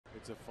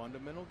It's a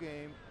fundamental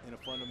game in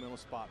a fundamental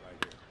spot right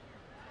here.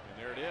 And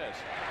there it is.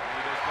 And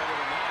he does better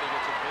than that. He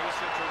gets a base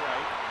hit to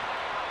right.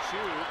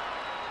 Chu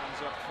comes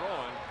up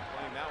throwing,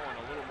 playing that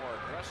one a little more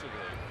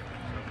aggressively.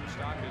 So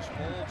Moustakas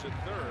holds at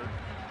third.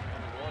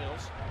 And the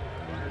Royals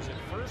runners at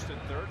first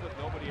and third with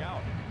nobody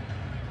out.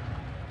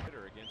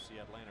 Hitter against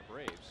the Atlanta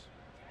Braves.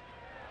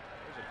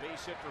 There's a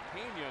base hit for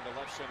Pena in the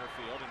left center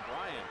field, and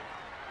Bryan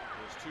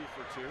is 2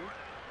 for 2.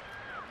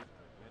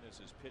 Menace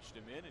has pitched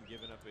him in and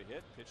given up a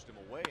hit, pitched him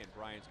away, and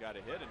Bryan's got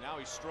a hit, and now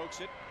he strokes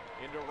it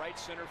into right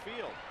center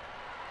field.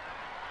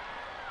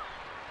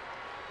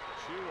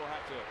 Chu will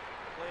have to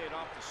play it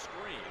off the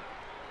screen.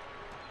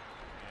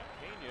 And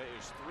Pena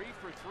is 3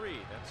 for 3.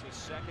 That's his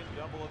second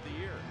double of the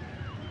year.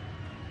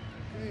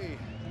 Hey.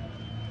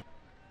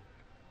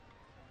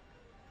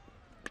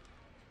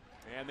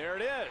 And there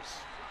it is.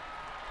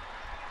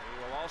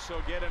 He will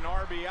also get an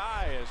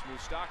RBI as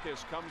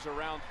Moustakas comes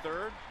around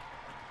third.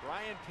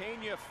 Bryan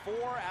Pena 4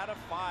 out of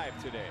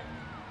 5 today.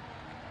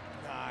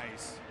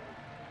 Nice.